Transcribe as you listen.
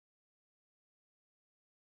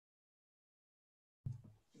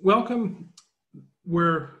Welcome.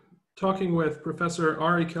 We're talking with Professor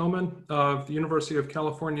Ari Kelman of the University of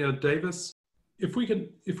California, Davis. If we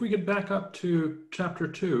could back up to chapter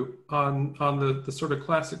 2 on the sort of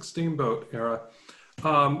classic steamboat era,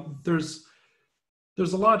 there's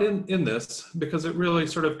a lot in this because it really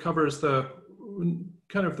sort of covers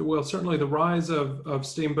certainly the rise of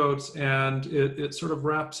steamboats, and it sort of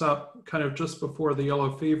wraps up kind of just before the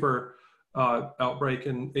yellow fever outbreak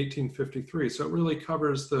in 1853. So it really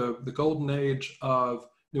covers the golden age of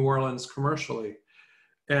New Orleans commercially.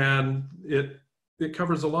 And it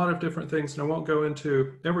covers a lot of different things, and I won't go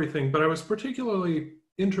into everything, but I was particularly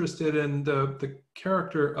interested in the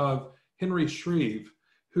character of Henry Shreve,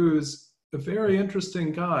 who's a very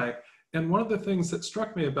interesting guy. And one of the things that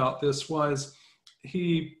struck me about this was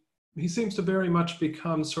he seems to very much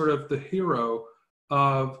become sort of the hero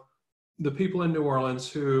of the people in New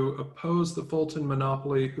Orleans who opposed the Fulton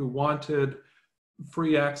monopoly, who wanted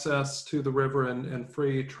free access to the river and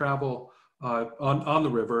free travel on the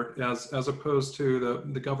river, as opposed to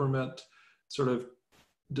the government sort of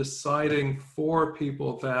deciding for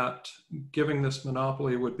people that giving this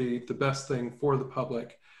monopoly would be the best thing for the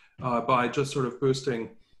public by just sort of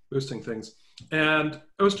boosting things. And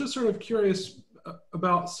I was just sort of curious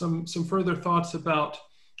about some further thoughts about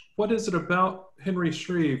what is it about Henry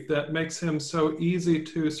Shreve that makes him so easy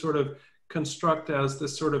to sort of construct as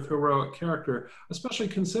this sort of heroic character, especially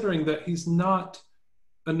considering that he's not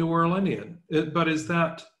a New Orleanian, but is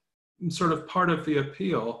that sort of part of the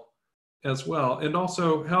appeal as well? And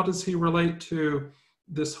also, how does he relate to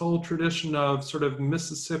this whole tradition of sort of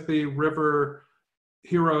Mississippi River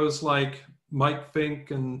heroes like Mike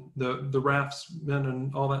Fink and the raftsmen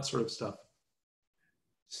and all that sort of stuff?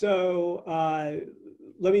 So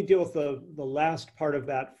let me deal with the last part of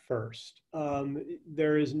that first.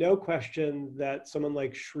 There is no question that someone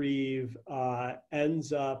like Shreve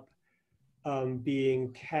ends up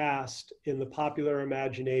being cast in the popular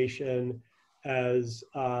imagination as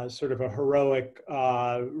sort of a heroic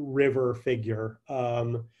river figure.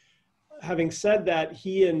 Having said that,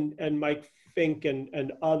 he and Mike Fink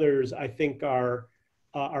and others, I think, are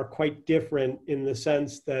quite different in the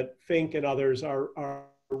sense that Fink and others are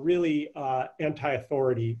really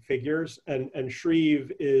anti-authority figures, and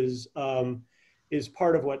Shreve is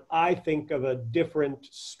part of what I think of a different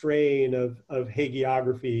strain of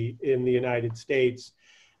hagiography in the United States,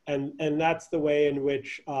 and that's the way in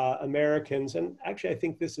which Americans, and actually I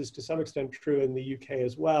think this is to some extent true in the UK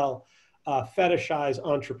as well, fetishize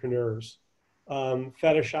entrepreneurs,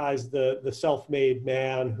 fetishize the self-made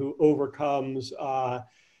man who overcomes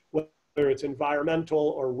whether it's environmental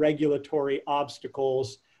or regulatory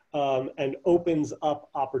obstacles, and opens up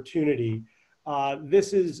opportunity.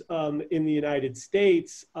 This is, in the United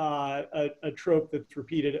States, a trope that's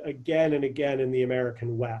repeated again and again in the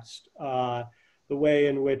American West. The way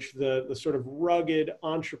in which the sort of rugged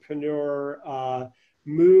entrepreneur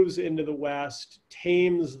moves into the West,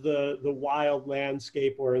 tames the wild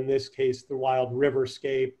landscape, or in this case, the wild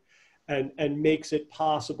riverscape, and makes it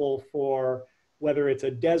possible for whether it's a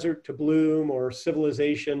desert to bloom or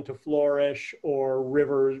civilization to flourish or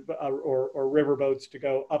rivers or riverboats to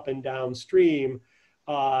go up and downstream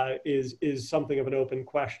is something of an open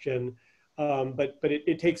question. But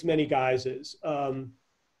it takes many guises. And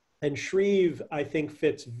Shreve, I think,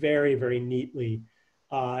 fits very, very neatly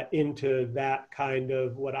into that kind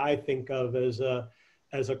of what I think of as a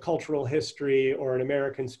cultural history or an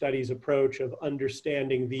American studies approach of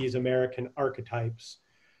understanding these American archetypes.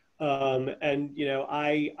 And you know,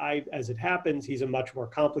 I, as it happens, he's a much more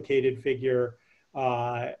complicated figure,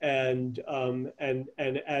 and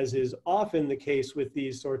as is often the case with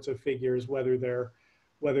these sorts of figures, whether they're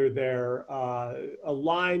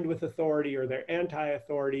aligned with authority or they're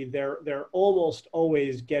anti-authority, they're almost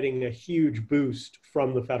always getting a huge boost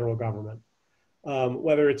from the federal government,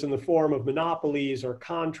 whether it's in the form of monopolies or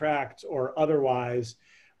contracts or otherwise.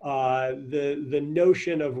 The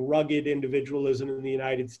notion of rugged individualism in the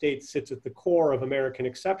United States sits at the core of American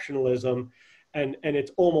exceptionalism, and it's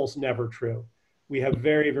almost never true. We have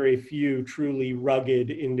very, very few truly rugged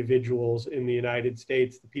individuals in the United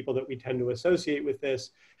States. The people that we tend to associate with this,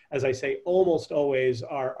 as I say, almost always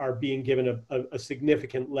are being given a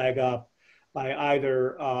significant leg up by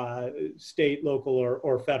either state, local,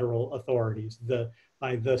 or federal authorities,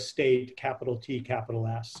 by the state, capital T, capital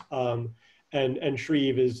S. And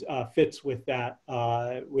Shreve fits with that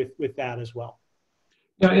as well.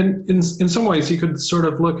 Yeah, in some ways, you could sort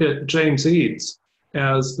of look at James Eads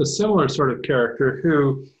as a similar sort of character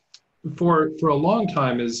who, for a long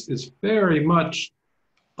time, is very much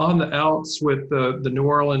on the outs with the New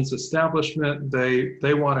Orleans establishment.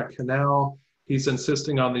 They want a canal. he's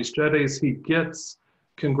insisting on these jetties. He gets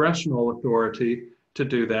congressional authority to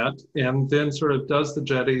do that, and then sort of does the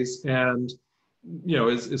jetties, and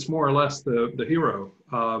is more or less the hero,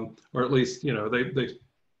 or at least they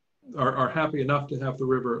are happy enough to have the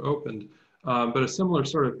river opened. But a similar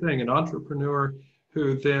sort of thing, an entrepreneur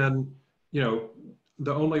who then,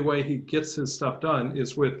 the only way he gets his stuff done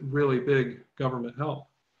is with really big government help.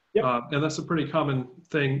 Yep. And that's a pretty common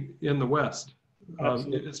thing in the West.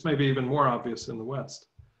 It's maybe even more obvious in the West.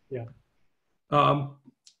 Yeah.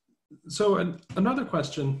 So another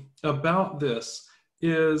question about this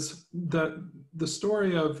is that the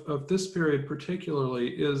story of this period particularly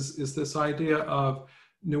is this idea of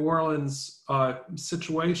New Orleans'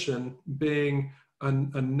 situation being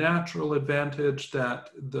a natural advantage, that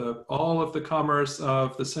all of the commerce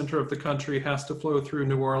of the center of the country has to flow through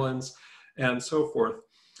New Orleans and so forth.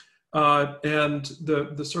 And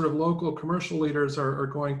the sort of local commercial leaders are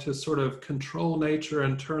going to sort of control nature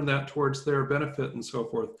and turn that towards their benefit and so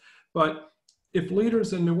forth. But if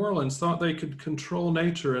leaders in New Orleans thought they could control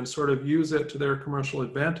nature and sort of use it to their commercial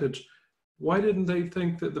advantage, why didn't they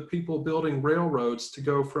think that the people building railroads to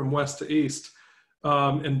go from west to east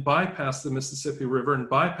and bypass the Mississippi River and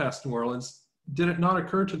bypass New Orleans, did it not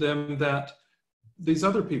occur to them that these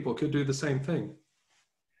other people could do the same thing?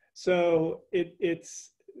 So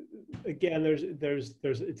it's again,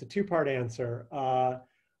 it's a two-part answer.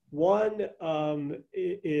 One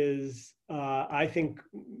is, I think,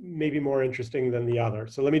 maybe more interesting than the other.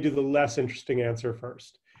 So let me do the less interesting answer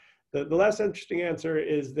first. The less interesting answer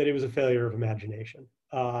is that it was a failure of imagination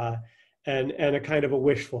and a kind of a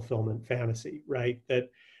wish fulfillment fantasy, right?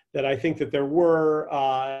 That I think that there were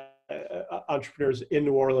entrepreneurs in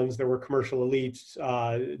New Orleans, there were commercial elites,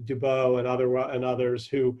 Dubois and others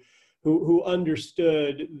who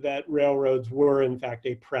understood that railroads were in fact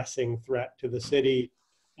a pressing threat to the city,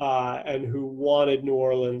 and who wanted New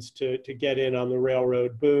Orleans to get in on the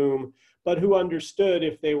railroad boom, but who understood,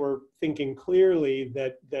 if they were thinking clearly,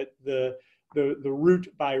 that the route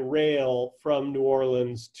by rail from New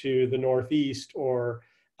Orleans to the Northeast or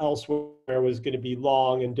elsewhere was going to be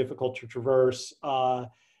long and difficult to traverse.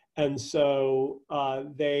 And so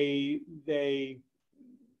they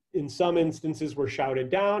in some instances were shouted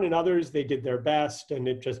down, in others they did their best and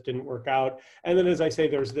it just didn't work out. And then, as I say,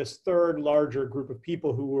 there's this third larger group of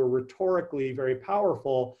people who were rhetorically very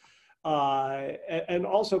powerful, and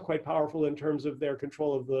also quite powerful in terms of their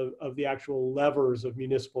control of the actual levers of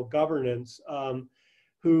municipal governance,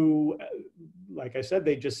 who, like I said,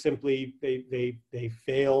 they just simply, they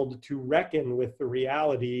failed to reckon with the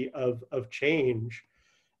reality of change.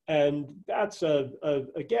 And that's,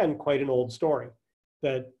 again, quite an old story.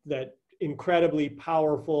 That incredibly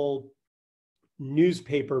powerful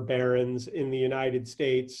newspaper barons in the United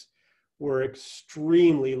States were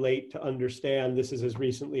extremely late to understand, this is as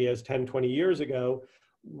recently as 10, 20 years ago,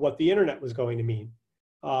 what the internet was going to mean,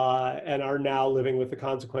 and are now living with the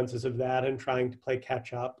consequences of that and trying to play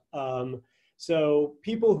catch up. So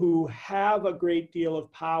people who have a great deal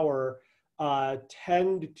of power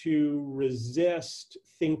tend to resist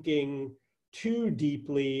thinking too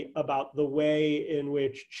deeply about the way in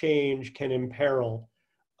which change can imperil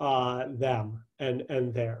them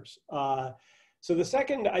and theirs. So the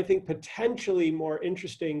second, I think, potentially more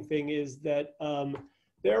interesting thing is that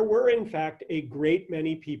there were, in fact, a great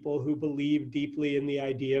many people who believed deeply in the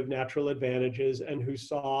idea of natural advantages and who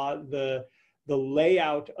saw the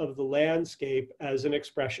layout of the landscape as an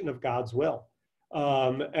expression of God's will.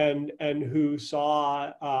 And who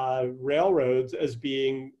saw railroads as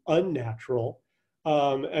being unnatural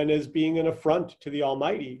and as being an affront to the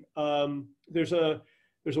Almighty. There's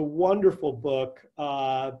a wonderful book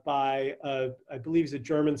by, I believe he's a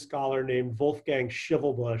German scholar named Wolfgang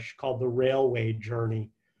Schivelbusch, called The Railway Journey,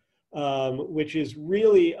 which is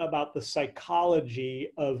really about the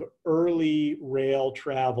psychology of early rail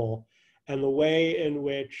travel and the way in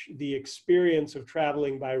which the experience of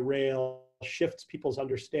traveling by rail shifts people's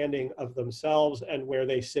understanding of themselves and where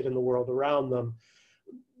they sit in the world around them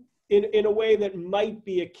in a way that might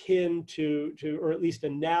be akin to or at least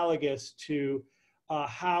analogous to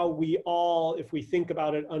how we all, if we think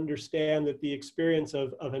about it, understand that the experience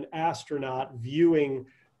of an astronaut viewing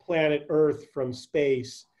planet Earth from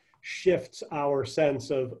space shifts our sense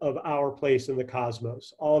of our place in the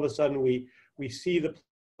cosmos. All of a sudden we see the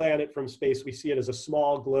planet from space, we see it as a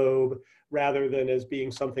small globe rather than as being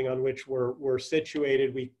something on which we're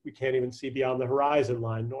situated. We can't even see beyond the horizon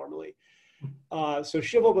line normally. So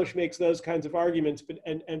Schivelbusch makes those kinds of arguments,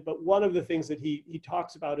 but one of the things that he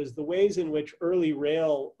talks about is the ways in which early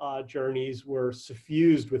rail journeys were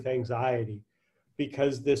suffused with anxiety,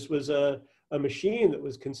 because this was a a machine that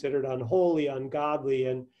was considered unholy, ungodly.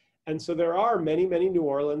 And so there are many, many New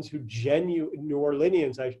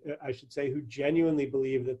Orleanians, I should say, who genuinely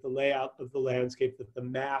believe that the layout of the landscape, that the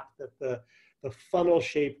map, that the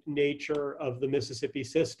funnel-shaped nature of the Mississippi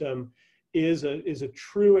system is a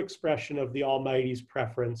true expression of the Almighty's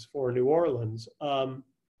preference for New Orleans.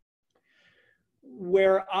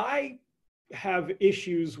 Where I have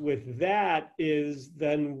issues with that is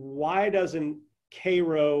then why doesn't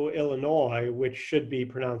Cairo, Illinois, which should be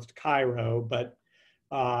pronounced Cairo, but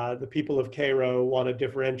the people of Cairo want to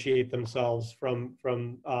differentiate themselves from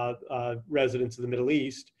residents of the Middle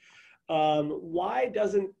East. Why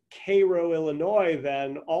doesn't Cairo, Illinois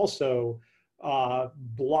then also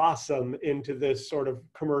blossom into this sort of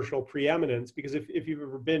commercial preeminence? Because if you've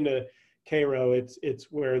ever been to Cairo,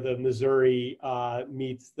 it's where the Missouri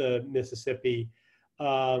meets the Mississippi.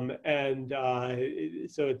 So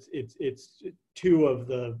it's two of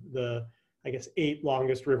the I guess 8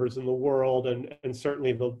 longest rivers in the world, and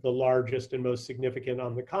certainly the largest and most significant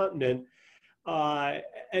on the continent. And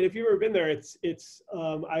if you've ever been there,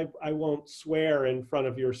 I won't swear in front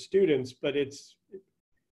of your students, but it's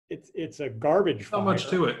a garbage fire. Not much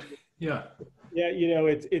to it. Yeah. Yeah,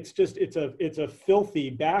 it's a filthy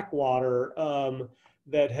backwater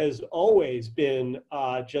that has always been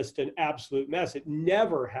just an absolute mess. It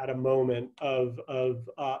never had a moment of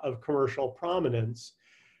commercial prominence.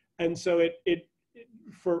 And so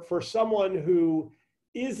for someone who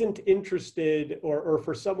isn't interested, or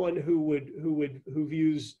for someone who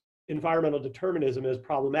views environmental determinism as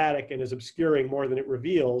problematic and as obscuring more than it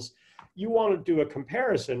reveals, you want to do a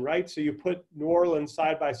comparison, right? So you put New Orleans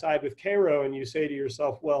side by side with Cairo, and you say to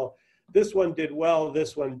yourself, well, this one did well,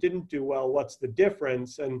 this one didn't do well. What's the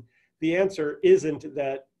difference? And the answer isn't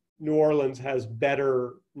that New Orleans has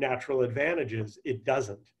better natural advantages. It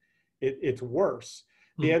doesn't. It's worse.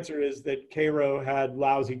 The answer is that Cairo had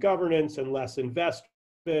lousy governance and less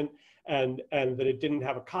investment, and that it didn't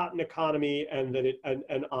have a cotton economy, and that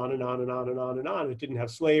and on and on and on and on and on. It didn't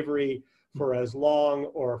have slavery for as long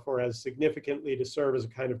or for as significantly to serve as a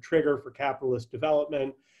kind of trigger for capitalist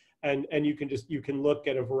development. And you can look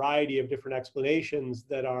at a variety of different explanations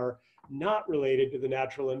that are not related to the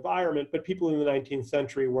natural environment, but people in the 19th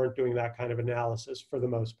century weren't doing that kind of analysis for the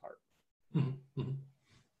most part. Mm-hmm.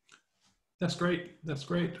 That's great. That's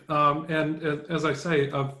great. And as I say,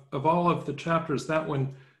 of all of the chapters, that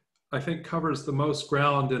one I think covers the most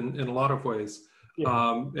ground in a lot of ways.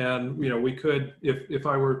 Yeah. And we could, if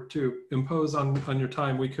I were to impose on your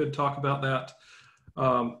time, we could talk about that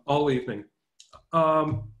all evening.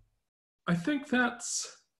 I think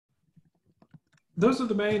those are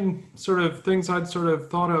the main sort of things I'd sort of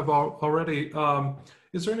thought of already.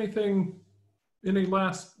 Is there any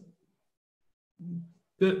last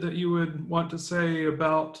bit that you would want to say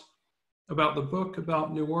about the book,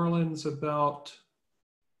 about New Orleans,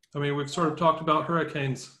 we've sort of talked about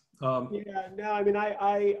hurricanes. Yeah, no, I mean,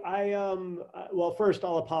 well, first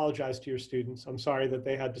I'll apologize to your students. I'm sorry that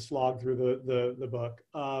they had to slog through the book.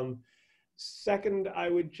 Second, I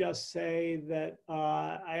would just say that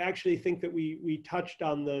I actually think that we touched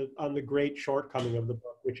on the great shortcoming of the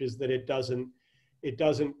book, which is that it doesn't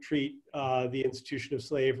treat the institution of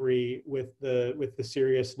slavery with the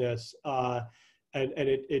seriousness, and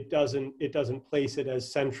it doesn't place it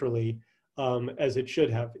as centrally as it should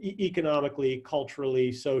have, economically,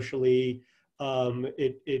 culturally, socially.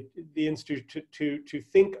 The institute to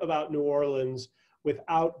think about New Orleans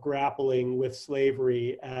without grappling with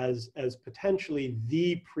slavery as potentially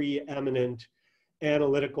the preeminent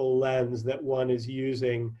analytical lens that one is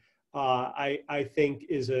using, I think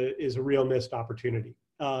is a real missed opportunity.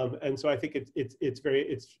 And so I think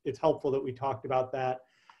it's helpful that we talked about that.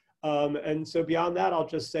 And so beyond that, I'll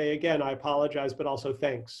just say again, I apologize, but also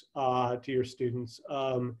thanks to your students.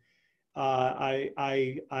 I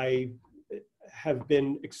have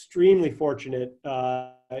been extremely fortunate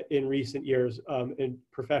in recent years and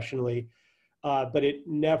professionally, but it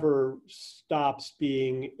never stops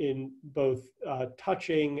being in both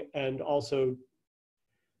touching and also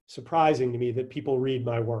surprising to me that people read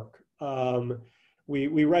my work.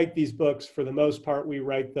 We write these books, for the most part, we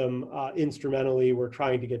write them instrumentally. We're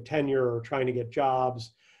trying to get tenure or trying to get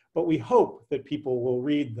jobs, but we hope that people will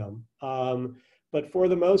read them. But for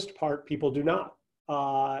the most part, people do not.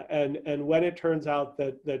 And when it turns out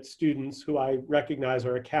that students, who I recognize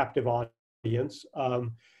are a captive audience,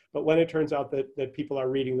 but when it turns out that people are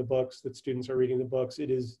reading the books, that students are reading the books,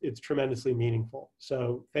 it's tremendously meaningful.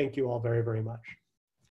 So thank you all very, very much.